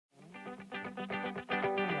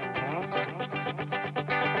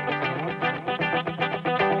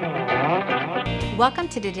Welcome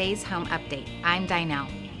to today's home update. I'm Dinelle.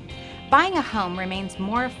 Buying a home remains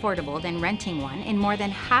more affordable than renting one in more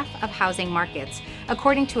than half of housing markets,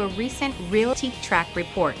 according to a recent RealtyTrac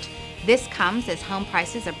report. This comes as home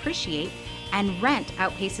prices appreciate and rent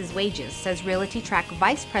outpaces wages, says RealtyTrac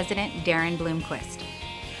Vice President Darren Bloomquist.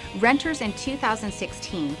 Renters in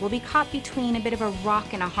 2016 will be caught between a bit of a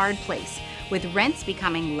rock and a hard place, with rents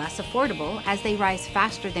becoming less affordable as they rise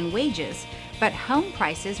faster than wages, but home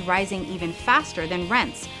prices rising even faster than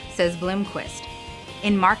rents, says Bloomquist.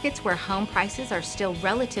 In markets where home prices are still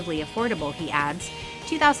relatively affordable, he adds,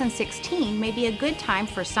 2016 may be a good time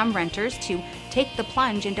for some renters to take the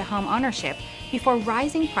plunge into home ownership before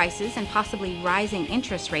rising prices and possibly rising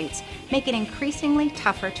interest rates make it increasingly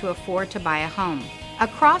tougher to afford to buy a home.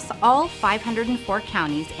 Across all 504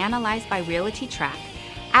 counties analyzed by RealtyTrac,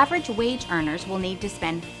 average wage earners will need to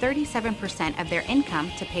spend 37% of their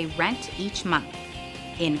income to pay rent each month.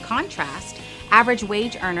 In contrast, average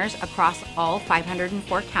wage earners across all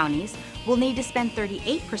 504 counties will need to spend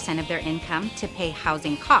 38% of their income to pay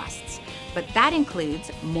housing costs, but that includes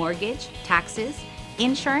mortgage, taxes,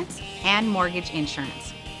 insurance, and mortgage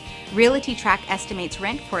insurance. RealtyTrac estimates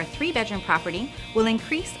rent for a 3-bedroom property will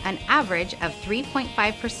increase an average of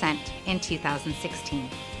 3.5% in 2016.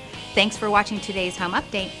 Thanks for watching today's home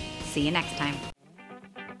update. See you next time.